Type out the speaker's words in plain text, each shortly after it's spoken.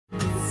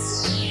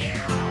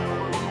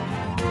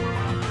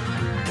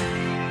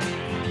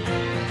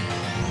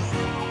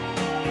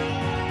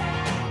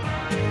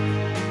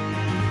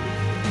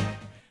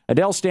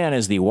Adele Stan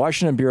is the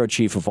Washington bureau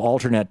chief of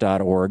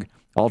alternate.org.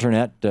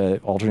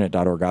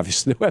 Alternate.org,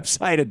 obviously the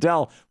website.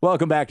 Adele,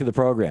 welcome back to the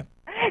program.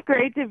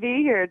 Great to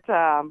be here,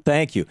 Tom.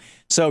 Thank you.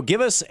 So give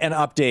us an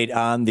update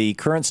on the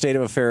current state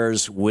of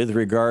affairs with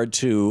regard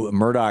to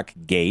Murdoch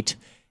Gate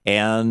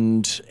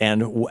and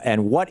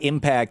what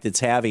impact it's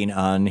having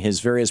on his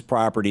various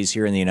properties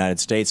here in the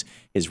United States,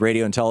 his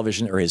radio and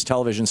television, or his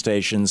television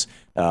stations,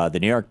 the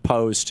New York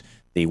Post,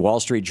 the Wall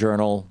Street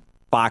Journal,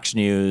 Fox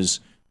News,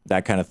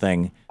 that kind of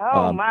thing.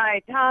 Oh,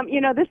 my, Tom,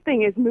 this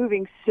thing is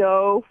moving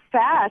so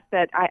fast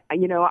that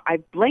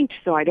I've blinked,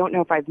 so I don't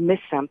know if I've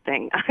missed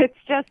something. It's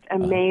just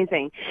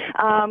amazing.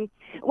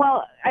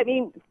 Well, I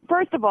mean,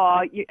 first of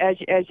all,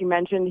 as you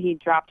mentioned, he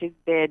dropped his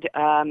bid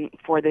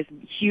for this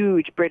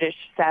huge British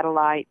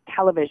satellite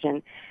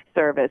television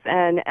service.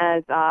 And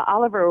as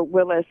Oliver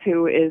Willis,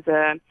 who is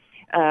a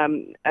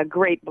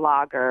great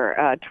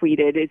blogger,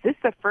 tweeted, is this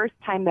the first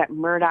time that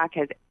Murdoch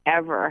has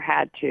ever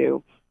had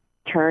to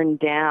turn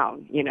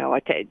down,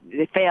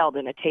 it failed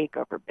in a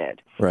takeover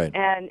bid. Right.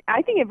 And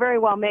I think it very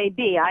well may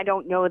be. I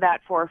don't know that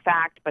for a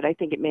fact, but I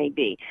think it may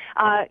be.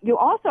 You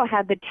also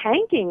had the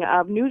tanking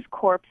of News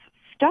Corp's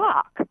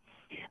stock.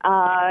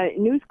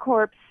 News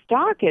Corp's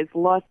stock has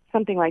lost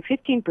something like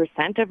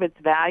 15% of its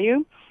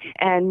value,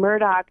 and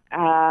Murdoch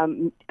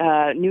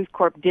News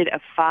Corp did a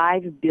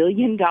 $5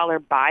 billion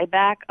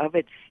buyback of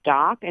its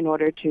stock in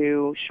order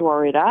to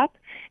shore it up,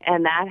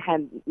 and that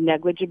had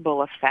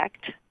negligible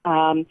effect.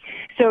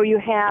 So you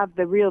have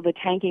the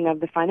tanking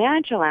of the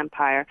financial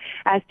empire.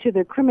 As to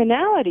the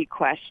criminality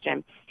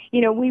question,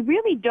 we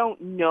really don't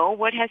know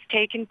what has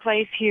taken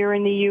place here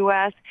in the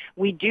U.S.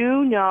 We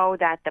do know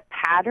that the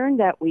pattern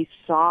that we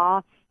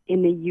saw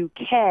in the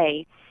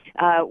U.K.,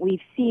 we've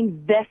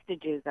seen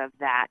vestiges of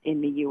that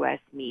in the U.S.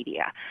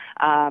 media,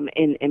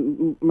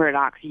 in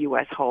Murdoch's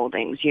U.S.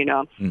 holdings.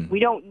 We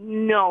don't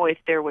know if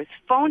there was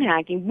phone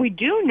hacking. We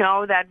do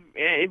know that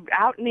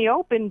out in the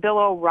open, Bill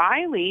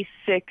O'Reilly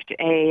sicked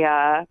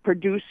a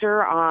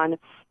producer on,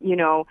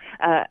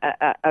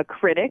 a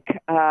critic.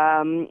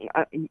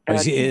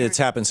 It's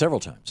happened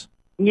several times.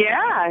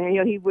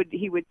 Yeah, he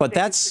would. But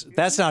that's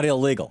not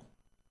illegal.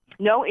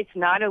 No, it's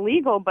not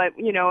illegal, but,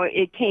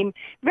 it came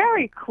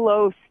very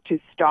close to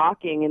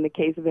stalking in the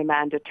case of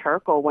Amanda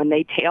Turkle when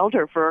they tailed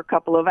her for a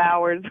couple of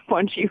hours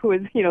when she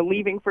was,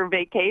 leaving for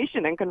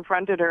vacation and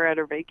confronted her at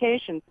her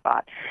vacation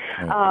spot.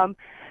 Right.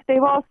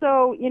 They've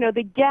also,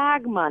 the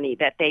gag money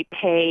that they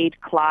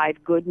paid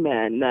Clive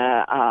Goodman,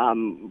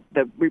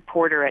 the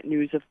reporter at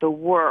News of the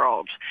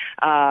World,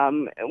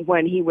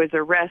 when he was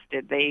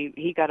arrested.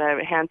 He got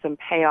a handsome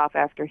payoff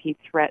after he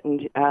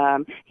threatened,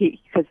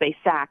 because they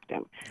sacked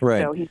him.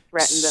 Right. So he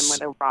threatened them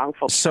with a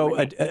wrongful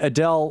termination. So,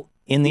 Adele,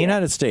 in the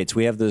United States,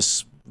 we have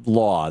this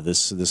law,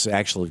 this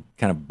actual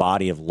kind of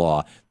body of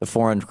law, the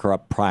Foreign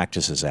Corrupt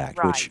Practices Act,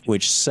 right,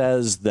 which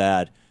says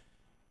that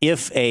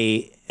if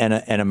an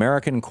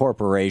American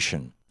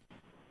corporation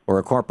or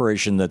a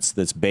corporation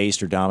that's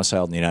based or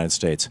domiciled in the United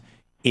States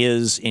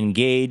is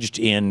engaged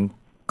in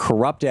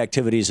corrupt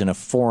activities in a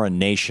foreign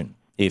nation,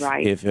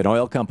 if an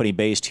oil company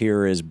based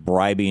here is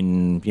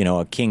bribing,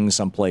 a king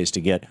someplace to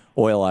get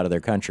oil out of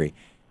their country,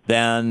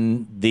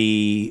 then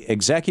the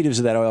executives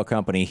of that oil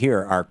company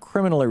here are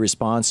can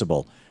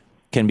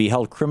be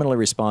held criminally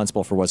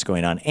responsible for what's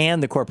going on,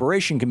 and the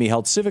corporation can be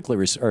held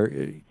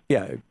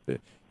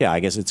I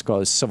guess it's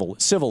called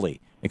civilly,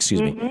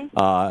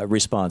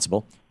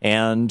 responsible,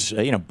 and,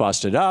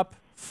 busted up,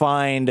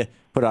 fined,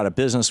 put out of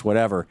business,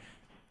 whatever.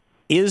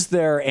 Is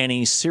there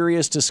any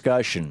serious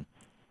discussion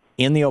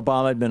in the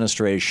Obama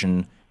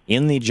administration,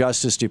 in the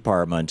Justice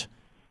Department,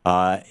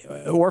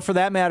 or for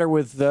that matter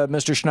with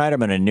Mr.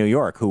 Schneiderman in New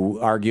York, who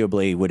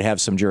arguably would have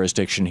some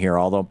jurisdiction here,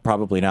 although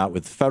probably not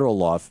with federal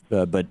law,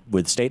 but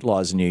with state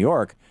laws in New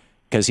York,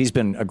 because he's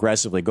been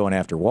aggressively going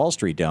after Wall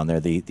Street down there,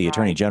 the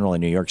Attorney General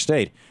in New York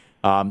State.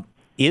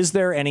 Is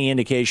there any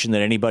indication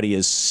that anybody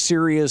is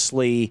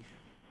seriously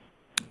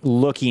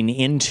looking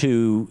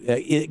into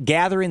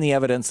gathering the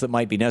evidence that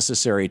might be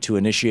necessary to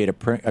initiate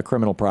a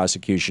criminal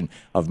prosecution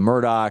of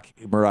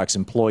Murdoch's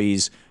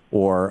employees,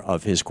 or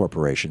of his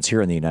corporations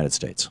here in the United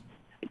States?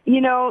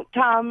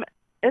 Tom,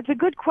 it's a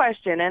good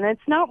question, and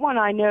it's not one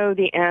I know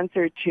the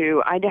answer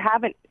to. I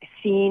haven't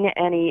seen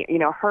any,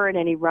 heard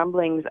any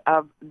rumblings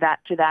of that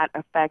to that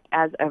effect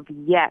as of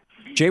yet.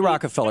 Jay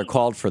Rockefeller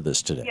called for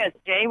this today. Yes,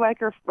 Jay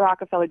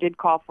Rockefeller did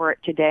call for it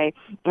today,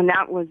 and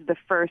that was the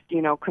first,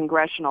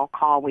 congressional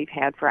call we've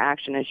had for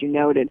action, as you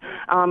noted.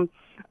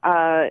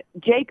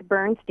 Jake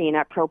Bernstein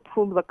at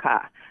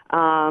ProPublica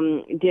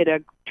did a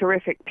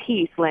terrific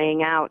piece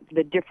laying out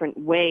the different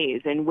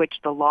ways in which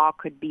the law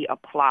could be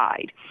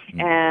applied,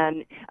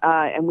 and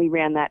we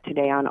ran that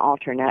today on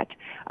Alternate.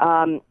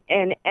 And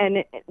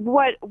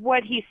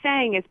what he's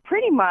saying is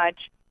pretty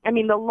much,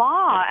 the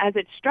law as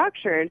it's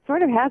structured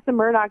sort of has the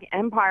Murdoch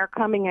empire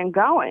coming and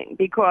going,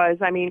 because,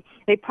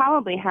 they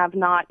probably have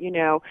not,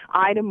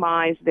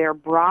 itemized their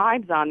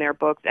bribes on their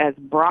books as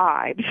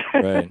bribes.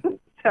 Right.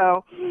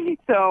 So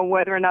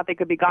whether or not they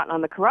could be gotten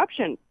on the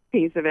corruption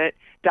piece of it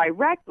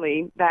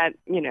directly, that,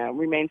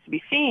 remains to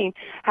be seen.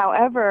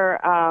 However,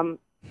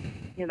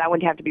 that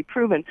would have to be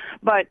proven.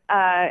 But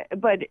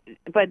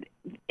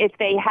if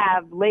they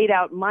have laid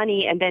out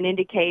money and then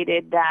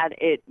indicated that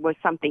it was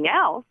something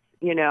else,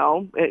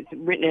 it's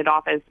written it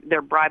off as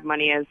their bribe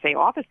money as, say,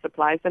 office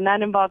supplies, then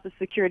that involves the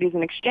Securities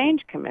and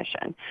Exchange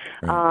Commission.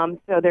 Right.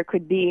 So there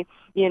could be,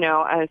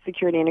 a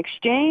Security and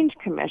Exchange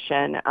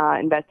Commission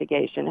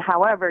investigation.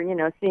 However,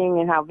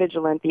 seeing how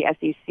vigilant the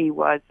SEC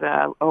was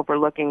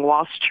overlooking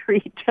Wall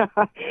Street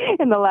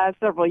in the last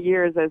several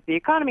years as the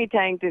economy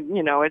tanked,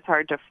 it's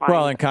hard to find.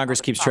 Well, and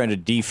Congress keeps trying to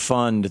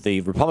defund,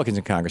 the Republicans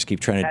in Congress keep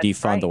trying to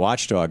defund the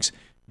watchdogs.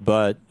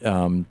 But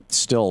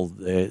still,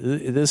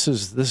 this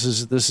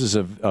is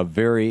a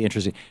very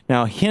interesting.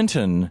 Now,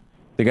 Hinton,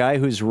 the guy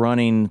who's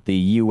running the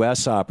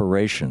U.S.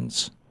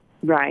 operations,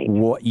 right,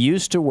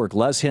 used to work.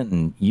 Les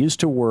Hinton used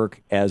to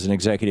work as an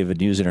executive at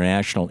News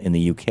International in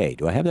the UK.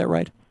 Do I have that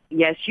right?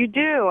 Yes, you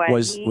do.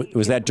 Was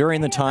that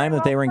during the time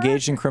that they were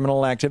engaged in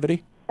criminal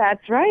activity?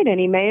 That's right, and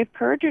he may have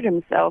perjured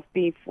himself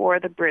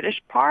before the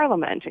British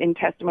Parliament, in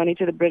testimony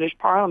to the British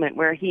Parliament,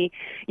 where he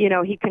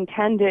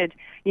contended,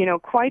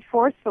 quite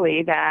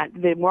forcefully that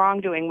the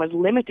wrongdoing was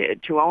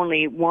limited to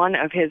only one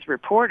of his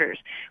reporters,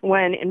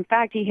 when in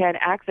fact he had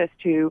access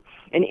to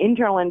an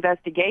internal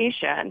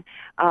investigation,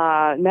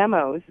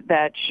 memos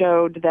that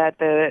showed that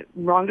the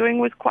wrongdoing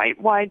was quite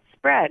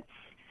widespread.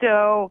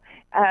 So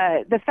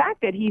the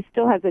fact that he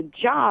still has a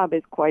job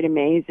is quite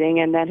amazing,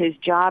 and that his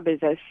job is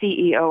as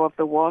CEO of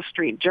the Wall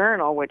Street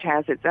Journal, which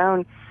has its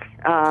own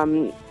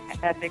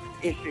ethics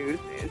issues,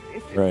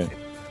 it's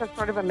just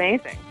sort of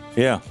amazing.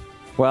 Yeah.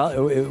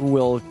 Well,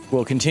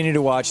 we'll continue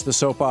to watch the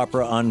soap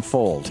opera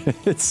unfold.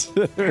 It's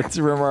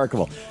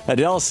remarkable.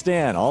 Adele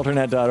Stan,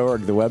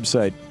 alternate.org, the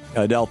website.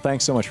 Adele,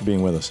 thanks so much for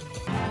being with us.